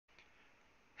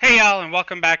y'all, and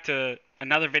welcome back to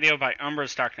another video by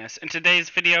UmbrasDarkness. In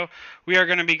today's video, we are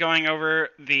going to be going over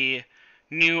the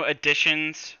new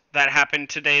additions that happened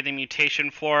today, the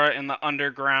mutation flora in the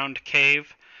underground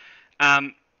cave. Yeah,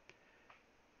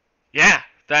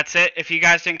 that's it. If you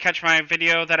guys didn't catch my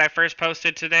video that I first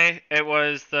posted today, it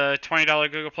was the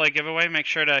 $20 Google Play giveaway. Make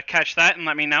sure to catch that and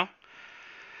let me know.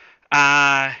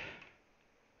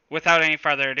 Without any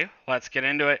further ado, let's get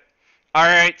into it.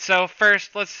 Alright, so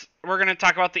first we're gonna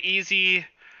talk about the easy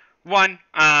one,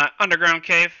 underground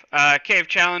cave. Cave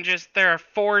challenges. There are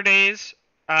 4 days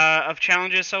of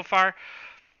challenges so far.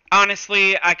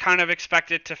 Honestly, I kind of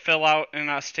expect it to fill out and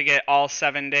us to get all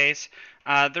 7 days.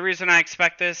 The reason I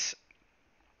expect this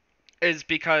is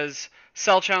because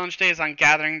Cell Challenge Day is on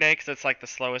Gathering Day, because it's like the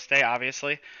slowest day,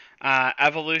 obviously.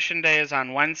 Evolution Day is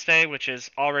on Wednesday, which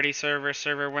is already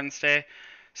server Wednesday.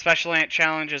 Special Ant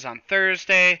Challenge is on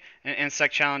Thursday, and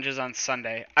Insect Challenge is on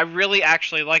Sunday. I really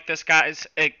actually like this, guys.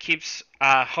 It keeps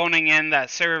honing in that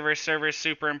server versus server is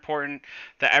super important,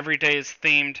 that every day is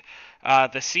themed.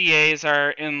 The CAs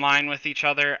are in line with each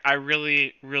other. I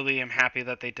really, really am happy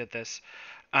that they did this.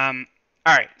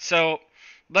 Alright, so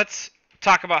let's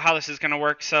talk about how this is going to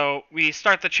work. So we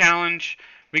start the challenge.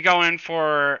 We go in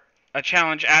for a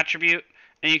challenge attribute,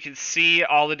 and you can see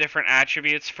all the different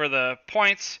attributes for the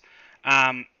points.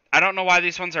 I don't know why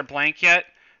these ones are blank yet,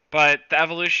 but the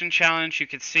evolution challenge, you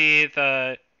can see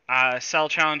the cell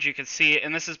challenge, you can see,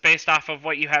 and this is based off of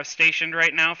what you have stationed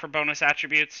right now for bonus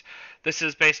attributes. This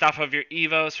is based off of your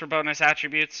evos for bonus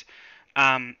attributes,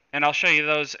 and I'll show you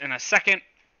those in a second.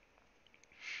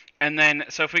 And then,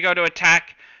 so if we go to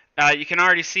attack, you can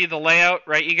already see the layout,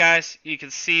 right, you guys? You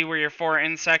can see where your 4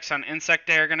 insects on insect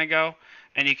day are going to go,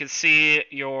 and you can see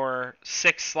your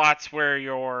 6 slots where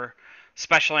your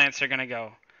special ants are going to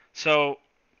go. So,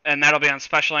 and that'll be on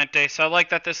special ant day. So I like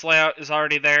that this layout is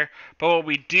already there. But what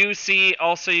we do see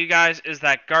also, you guys, is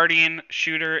that guardian,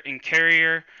 shooter, and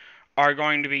carrier are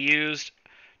going to be used.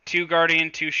 2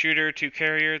 guardian, 2 shooter, 2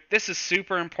 carrier. This is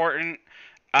super important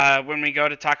when we go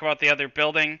to talk about the other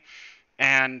building.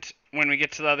 And when we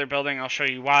get to the other building, I'll show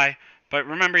you why. But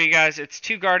remember, you guys, it's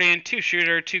 2 guardian, 2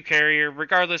 shooter, 2 carrier,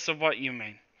 regardless of what you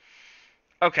main.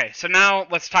 Okay, so now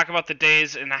let's talk about the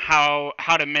days and how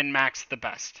to min-max the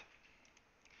best.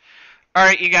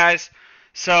 Alright, you guys,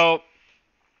 so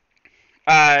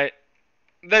there's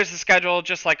the schedule,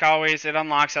 just like always. It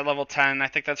unlocks at level 10. I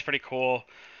think that's pretty cool.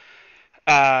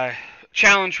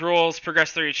 Challenge rules,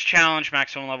 progress through each challenge,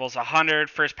 maximum level is 100.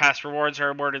 First pass rewards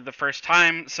are awarded the first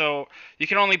time, so you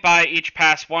can only buy each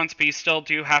pass once, but you still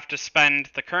do have to spend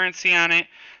the currency on it.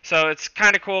 So it's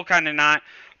kind of cool, kind of not.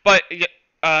 But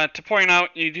to point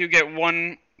out, you do get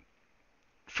 1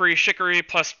 free Chicory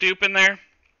plus dupe in there.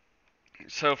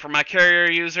 So for my carrier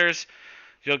users,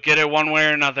 you'll get it one way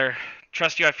or another.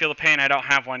 Trust you, I feel the pain. I don't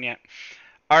have one yet.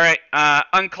 Alright,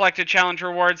 uncollected challenge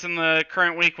rewards in the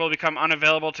current week will become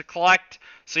unavailable to collect.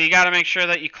 So you got to make sure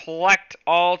that you collect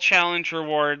all challenge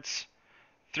rewards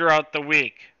throughout the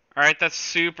week. Alright, that's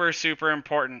super, super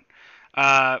important.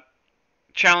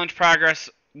 Challenge progress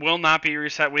will not be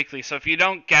reset weekly. So if you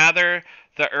don't gather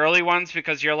the early ones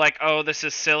because you're like, oh, this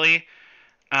is silly,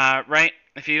 right?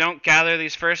 If you don't gather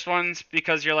these first ones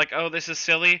because you're like, oh, this is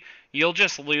silly, you'll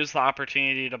just lose the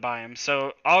opportunity to buy them.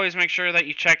 So always make sure that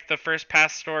you check the first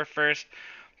pass store first.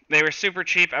 They were super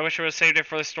cheap. I wish I would have saved it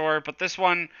for the store, but this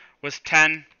one was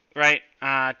 10, right,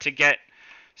 to get.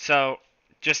 So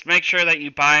just make sure that you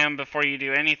buy them before you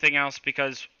do anything else,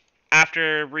 because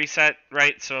after reset,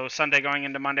 right, so Sunday going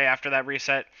into Monday, after that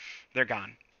reset, they're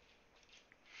gone.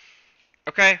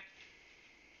 Okay.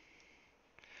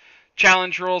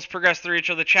 Challenge rules, progress through each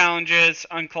of the challenges,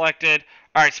 uncollected.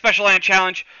 Alright, special ant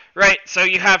challenge. Right, so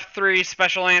you have 3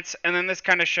 special ants, and then this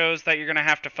kind of shows that you're going to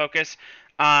have to focus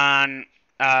on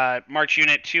March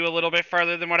Unit 2 a little bit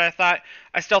farther than what I thought.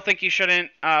 I still think you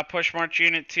shouldn't push March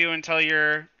Unit 2 until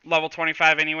you're level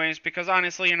 25 anyways, because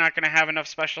honestly, you're not going to have enough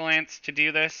special ants to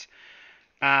do this,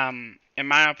 in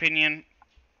my opinion.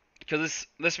 Because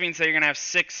this means that you're going to have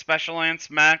 6 special ants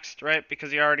maxed, right,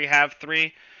 because you already have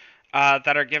 3.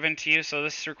 That are given to you. So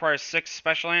this requires 6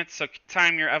 special ants. So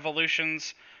time your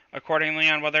evolutions accordingly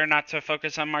on whether or not to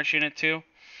focus on March Unit 2.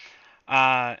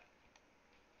 And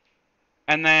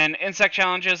then insect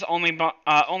challenges, only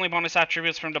bonus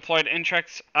attributes from deployed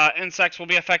insects will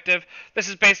be effective. This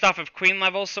is based off of queen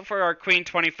levels. So for our queen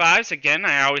 25s, again,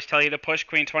 I always tell you to push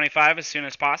queen 25 as soon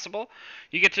as possible.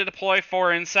 You get to deploy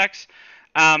 4 insects.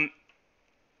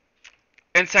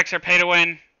 Insects are pay to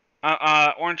win.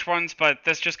 Orange ones, but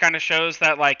this just kind of shows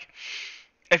that, like,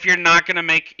 if you're not going to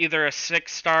make either a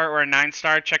 6-star or a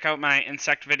 9-star, check out my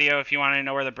insect video if you want to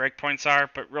know where the breakpoints are.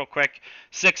 But real quick,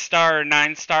 6-star or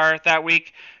 9-star that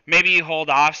week, maybe you hold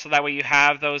off so that way you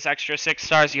have those extra 6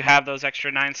 stars, you have those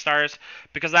extra 9 stars,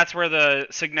 because that's where the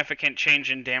significant change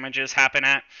in damages happen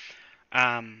at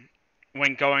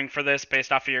when going for this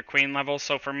based off of your queen level.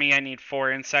 So for me, I need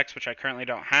 4 insects, which I currently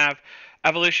don't have.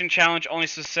 Evolution challenge, only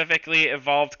specifically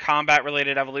evolved combat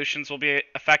related evolutions will be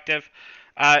effective.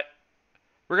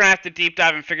 We're going to have to deep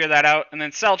dive and figure that out. And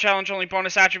then cell challenge, only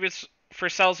bonus attributes for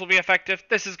cells will be effective.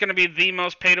 This is going to be the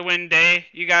most pay to win day,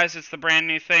 you guys. It's the brand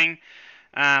new thing.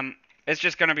 It's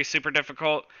just going to be super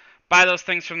difficult. Buy those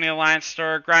things from the Alliance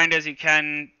store. Grind as you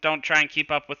can. Don't try and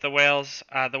keep up with the whales.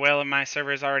 The whale in my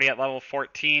server is already at level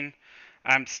 14.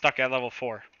 I'm stuck at level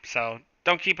 4. So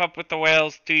don't keep up with the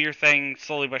whales. Do your thing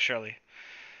slowly but surely.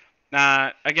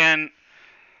 Again,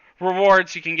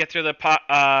 rewards you can get through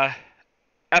the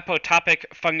epotopic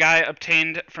fungi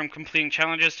obtained from completing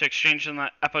challenges to exchange in the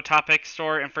epotopic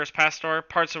store and first pass store.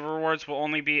 Parts of rewards will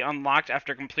only be unlocked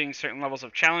after completing certain levels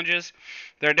of challenges.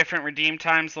 There are different redeem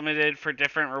times limited for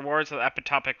different rewards of the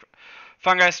epotopic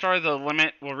fungi store. The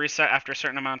limit will reset after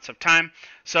certain amounts of time.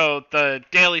 So the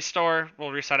daily store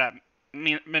will reset at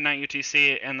midnight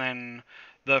UTC, and then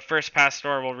the first pass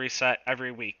store will reset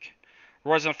every week.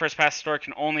 Rewards in the first pass store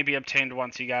can only be obtained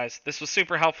once, you guys. This was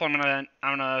super helpful. I'm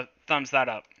gonna thumbs that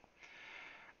up.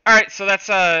 All right, so that's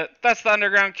the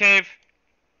underground cave.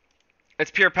 It's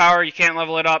pure power. You can't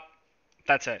level it up.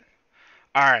 That's it.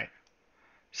 All right.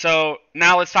 So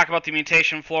now let's talk about the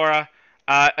mutation flora.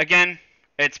 Again,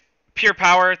 it's pure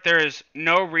power. There is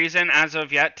no reason as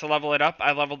of yet to level it up.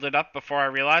 I leveled it up before I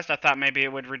realized. I thought maybe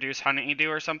it would reduce honeydew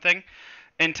or something.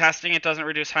 In testing, it doesn't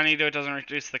reduce honeydew. It doesn't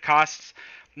reduce the costs.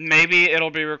 Maybe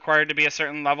it'll be required to be a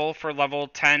certain level for level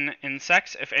 10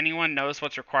 insects. If anyone knows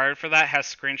what's required for that, has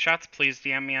screenshots, please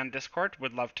DM me on Discord.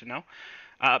 Would love to know.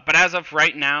 But as of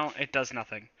right now, it does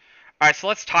nothing. Alright, so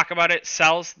let's talk about it.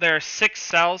 Cells. There are 6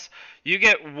 cells. You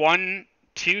get 1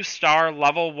 2-star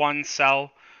level 1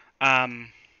 cell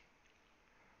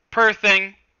per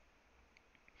thing.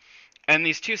 And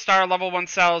these 2-star level 1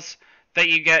 cells that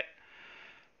you get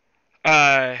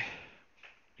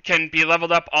can be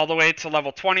leveled up all the way to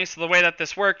level 20. So the way that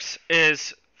this works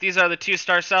is these are the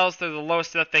 2-star cells. They're the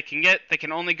lowest that they can get. They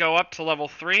can only go up to level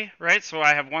 3, right? So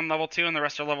I have 1 level 2 and the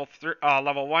rest are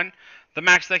level 1. The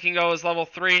max they can go is level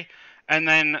 3. And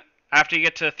then after you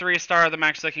get to 3-star, the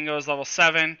max they can go is level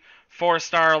 7.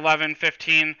 4-star, 11,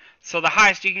 15. So the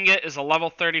highest you can get is a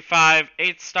level 35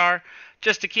 8-star.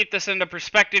 Just to keep this into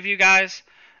perspective, you guys,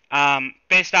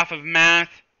 based off of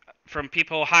math from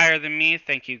people higher than me,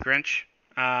 thank you, Grinch.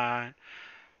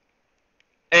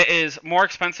 It is more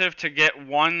expensive to get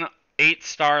 1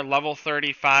 8-star level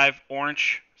 35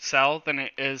 orange cell than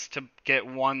it is to get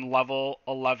 1 level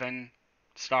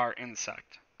 11-star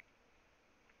insect.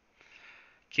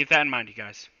 Keep that in mind, you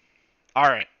guys.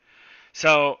 Alright,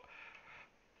 so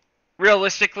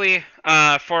realistically,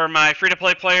 for my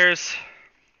free-to-play players,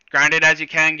 grind it as you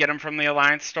can, get them from the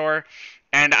Alliance store.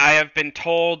 And I have been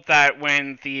told that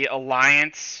when the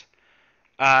Alliance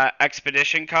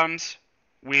expedition comes,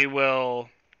 we will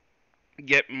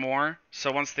get more.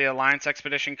 So once the Alliance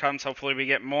expedition comes, hopefully we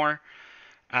get more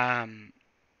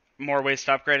ways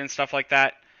to upgrade and stuff like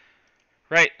that.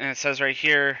 Right, and it says right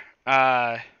here,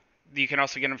 you can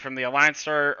also get them from the Alliance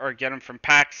store or get them from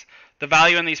packs. The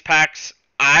value in these packs,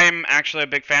 I'm actually a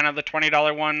big fan of the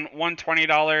 $20 one.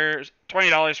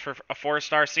 $20 for a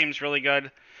 4-star seems really good.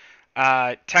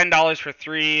 $10 for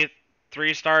 3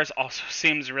 stars also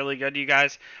seems really good, you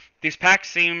guys. These packs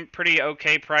seem pretty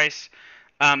okay price.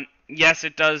 Yes,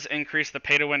 it does increase the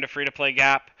pay-to-win to free-to-play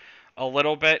gap a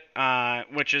little bit,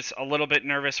 which is a little bit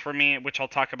nervous for me, which I'll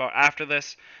talk about after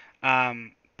this.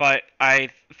 But I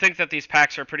think that these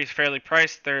packs are pretty fairly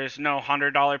priced. There's no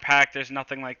 $100 pack. There's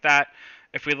nothing like that.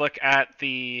 If we look at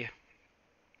the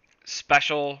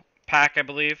special pack, I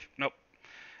believe. Nope.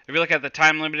 If you look at the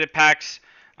time-limited packs,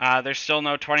 there's still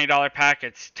no $20 pack.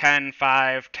 It's 10,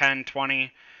 5, 10,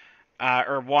 20,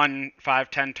 or 1,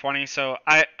 5, 10, 20. So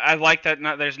I like that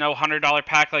there's no $100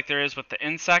 pack like there is with the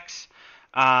insects.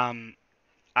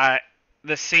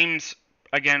 This seems,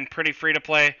 again, pretty free to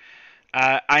play.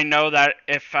 I know that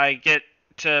if I get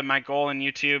to my goal and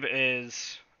YouTube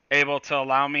is able to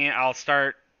allow me, I'll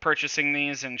start purchasing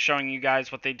these and showing you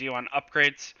guys what they do on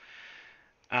upgrades.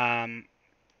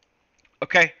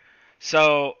 Okay.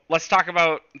 So let's talk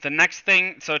about the next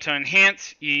thing. So to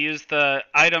enhance, you use the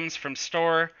items from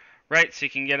store, right? So you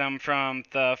can get them from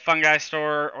the fungi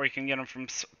store, or you can get them from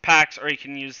packs, or you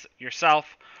can use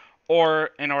yourself.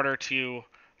 Or in order to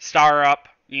star up,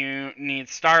 you need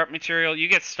star up material. You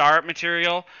get star up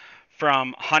material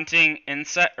from hunting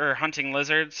insect or hunting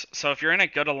lizards. So if you're in a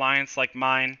good alliance like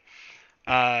mine,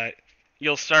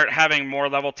 you'll start having more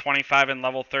level 25 and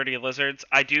level 30 lizards.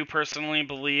 I do personally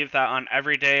believe that on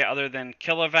every day other than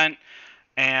kill event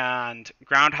and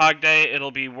Groundhog Day,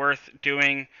 it'll be worth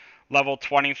doing level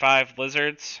 25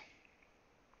 lizards.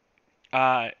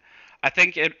 I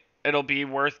think it'll be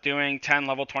worth doing 10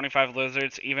 level 25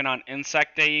 lizards even on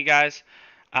Insect Day, you guys.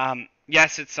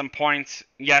 Yes, it's some points.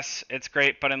 Yes, it's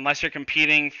great, but unless you're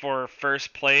competing for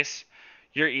first place,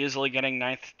 you're easily getting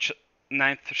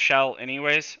ninth shell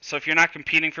anyways. So if you're not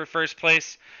competing for first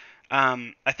place,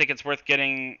 I think it's worth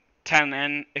getting 10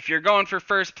 in. If you're going for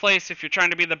first place, if you're trying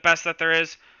to be the best that there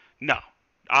is, no,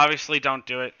 obviously don't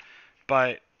do it.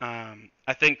 But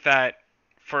I think that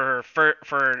for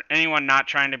anyone not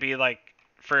trying to be like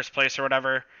first place or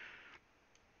whatever,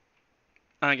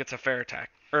 I think it's a fair attack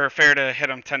or fair to hit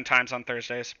them 10 times on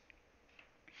Thursdays.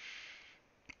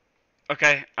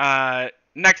 Okay,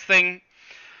 next thing.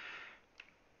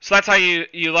 So that's how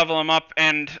you level them up,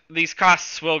 and these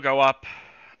costs will go up.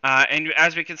 And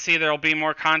as we can see, there will be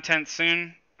more content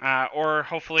soon, or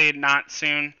hopefully not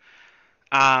soon.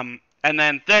 And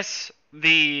then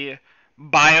the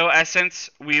Bio Essence,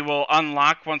 we will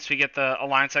unlock once we get the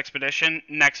Alliance Expedition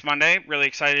next Monday. Really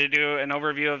excited to do an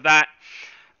overview of that.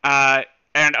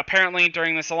 And apparently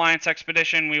during this Alliance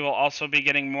Expedition, we will also be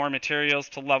getting more materials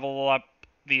to level up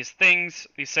these things,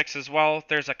 these 6 as well.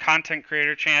 There's a content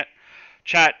creator chat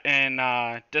in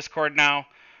Discord now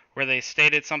where they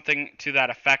stated something to that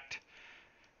effect.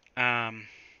 Other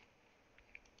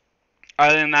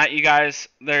than that, you guys,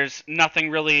 there's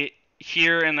nothing really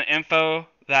here in the info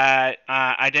that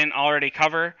I didn't already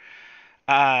cover,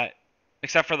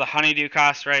 except for the honeydew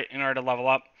cost, right, in order to level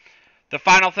up. The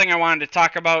final thing I wanted to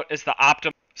talk about is the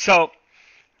optimal. So,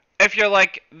 if you're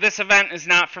like, this event is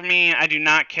not for me, I do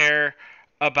not care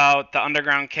about the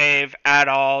underground cave at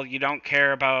all, you don't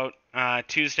care about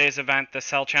Tuesday's event, the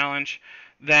cell challenge,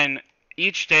 then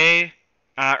each day,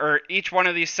 or each one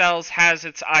of these cells has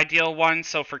its ideal one.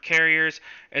 So for carriers,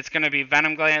 it's going to be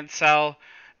Venom Gland cell,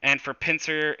 and for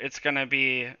Pincer, it's going to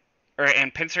be,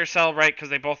 and Pincer cell, right, because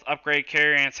they both upgrade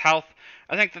carrier ants' health.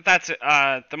 I think that that's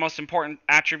the most important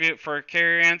attribute for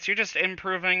carrier ants. You're just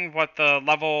improving what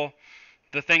the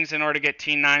things in order to get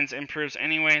T9s improves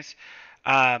anyways.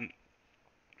 And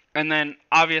then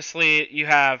obviously you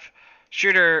have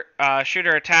shooter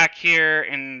attack here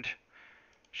and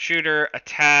shooter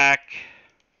attack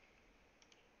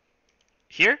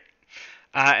here.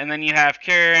 And then you have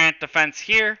carrier ant defense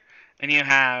here, and you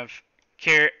have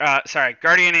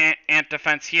guardian ant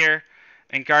defense here,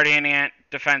 and guardian ant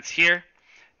defense here.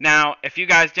 Now, if you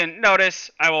guys didn't notice,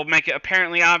 I will make it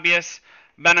apparently obvious.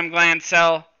 Venom Gland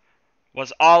Cell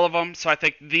was all of them, so I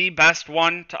think the best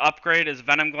one to upgrade is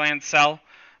Venom Gland Cell.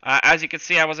 As you can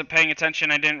see, I wasn't paying attention.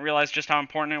 I didn't realize just how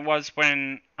important it was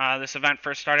when this event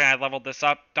first started. I leveled this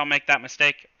up. Don't make that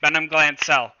mistake. Venom Gland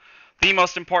Cell. The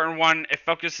most important one. It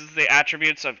focuses the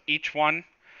attributes of each one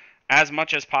as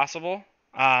much as possible.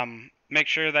 Make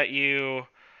sure that you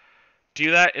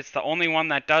do that. It's the only one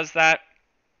that does that.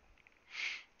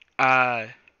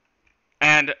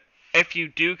 And if you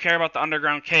do care about the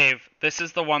underground cave, this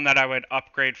is the one that I would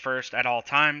upgrade first at all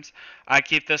times. I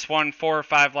keep this one 4 or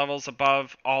 5 levels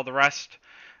above all the rest,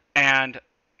 and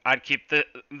I'd keep the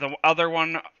other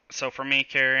one, so for me,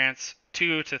 carrier ants,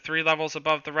 2 to 3 levels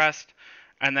above the rest,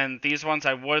 and then these ones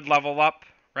I would level up,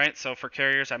 right? So for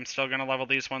carriers, I'm still going to level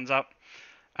these ones up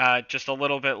just a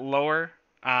little bit lower,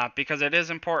 because it is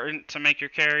important to make your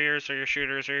carriers or your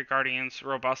shooters or your guardians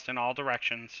robust in all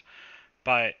directions,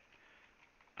 but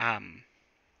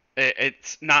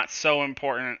it's not so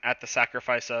important at the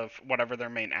sacrifice of whatever their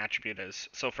main attribute is.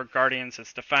 So for guardians,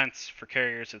 it's defense, for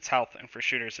carriers, it's health, and for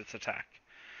shooters, it's attack.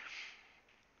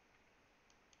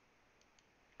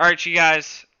 Alright, you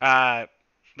guys,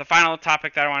 the final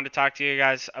topic that I wanted to talk to you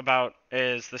guys about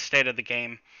is the state of the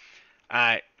game.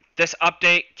 This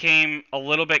update came a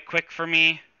little bit quick for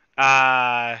me,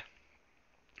 if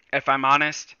I'm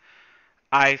honest.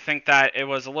 I think that it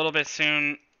was a little bit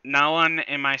soon. No one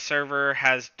in my server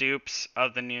has dupes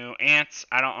of the new ants.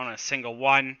 I don't own a single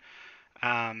one.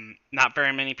 Not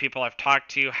very many people I've talked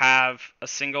to have a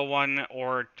single one,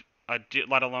 or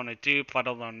let alone a dupe, let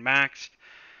alone maxed.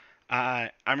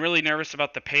 I'm really nervous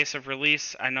about the pace of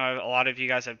release. I know a lot of you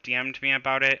guys have DM'd me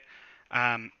about it.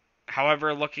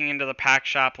 However, looking into the pack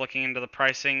shop, looking into the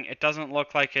pricing, it doesn't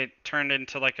look like it turned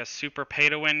into like a super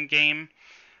pay-to-win game,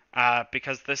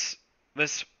 because this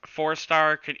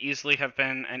 4-star could easily have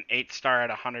been an 8-star at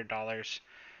 $100.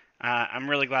 I'm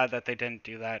really glad that they didn't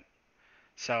do that.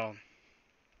 So,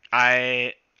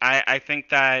 I think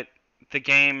that the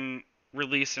game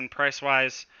release and price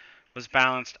wise was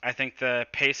balanced. I think the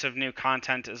pace of new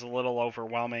content is a little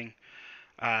overwhelming.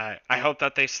 I hope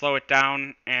that they slow it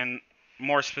down, and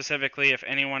more specifically, if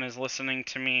anyone is listening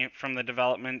to me from the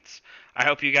developments, I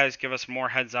hope you guys give us more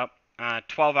heads up.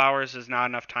 12 hours is not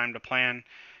enough time to plan.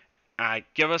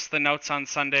 Give us the notes on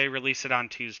Sunday, release it on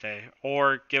Tuesday,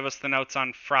 or give us the notes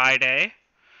on Friday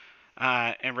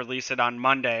and release it on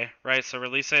Monday, right? So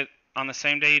release it on the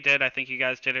same day you did. I think you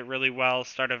guys did it really well.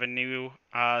 Start of a new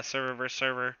server versus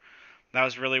server. That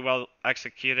was really well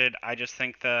executed. I just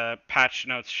think the patch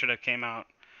notes should have came out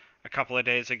a couple of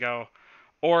days ago.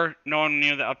 Or no one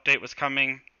knew the update was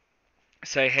coming.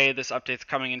 Say, hey, this update's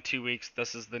coming in 2 weeks.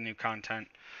 This is the new content.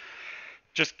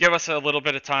 Just give us a little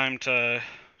bit of time to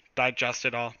digest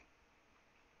it all.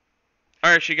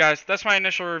 Alright, you guys, that's my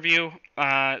initial review.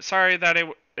 Sorry that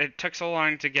it took so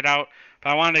long to get out, but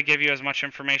I wanted to give you as much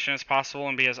information as possible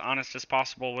and be as honest as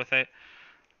possible with it.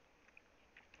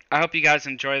 I hope you guys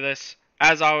enjoy this.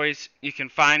 As always, you can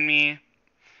find me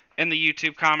in the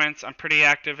YouTube comments. I'm pretty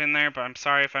active in there, but I'm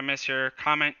sorry if I miss your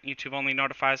comment. YouTube only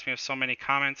notifies me of so many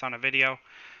comments on a video.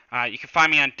 You can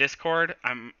find me on Discord.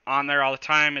 I'm on there all the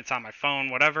time. It's on my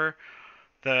phone, whatever.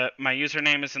 My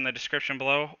username is in the description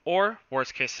below. Or,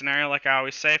 worst case scenario, like I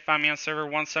always say, find me on server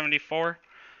 174.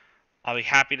 I'll be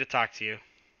happy to talk to you.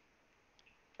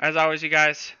 As always, you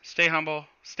guys, stay humble,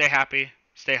 stay happy,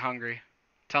 stay hungry.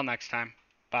 Till next time.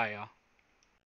 Bye, y'all.